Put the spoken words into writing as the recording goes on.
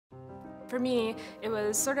For me, it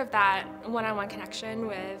was sort of that one-on-one connection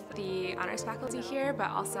with the honors faculty here, but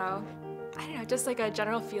also, I don't know, just like a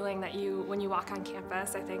general feeling that when you walk on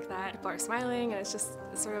campus, I think that people are smiling and it's just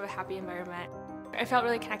sort of a happy environment. I felt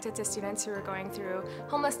really connected to students who were going through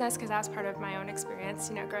homelessness because that was part of my own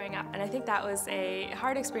experience, growing up. And I think that was a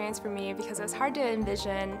hard experience for me because it was hard to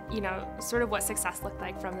envision, sort of what success looked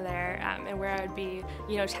like from there and where I would be,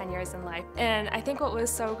 10 years in life. And I think what was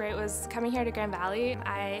so great was coming here to Grand Valley,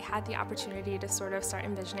 I had the opportunity to sort of start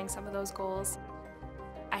envisioning some of those goals.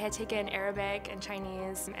 I had taken Arabic and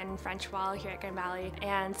Chinese and French while here at Grand Valley,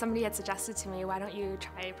 and somebody had suggested to me, why don't you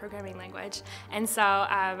try programming language? And so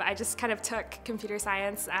I just kind of took computer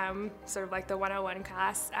science, sort of like the 101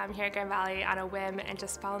 class here at Grand Valley on a whim, and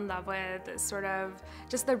just fell in love with sort of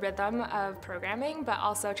just the rhythm of programming, but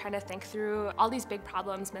also trying to think through all these big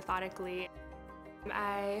problems methodically.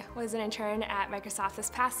 I was an intern at Microsoft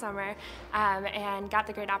this past summer and got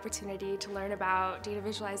the great opportunity to learn about data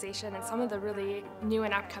visualization and some of the really new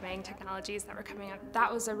and upcoming technologies that were coming up.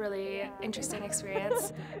 That was a really interesting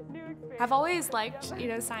experience. I've always liked,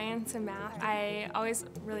 science and math. I always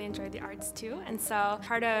really enjoyed the arts too, and so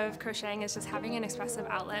part of crocheting is just having an expressive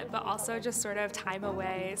outlet, but also just sort of time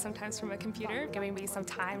away sometimes from a computer, giving me some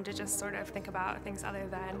time to just sort of think about things other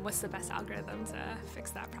than what's the best algorithm to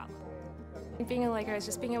fix that problem. Being a Laker is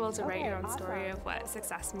just being able to write your own story of what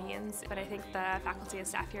success means, but I think the faculty and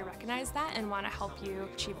staff here recognize that and want to help you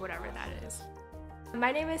achieve whatever that is.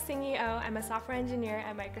 My name is Xinyi Ou. I'm a software engineer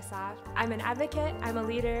at Microsoft. I'm an advocate, I'm a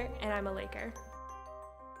leader, and I'm a Laker.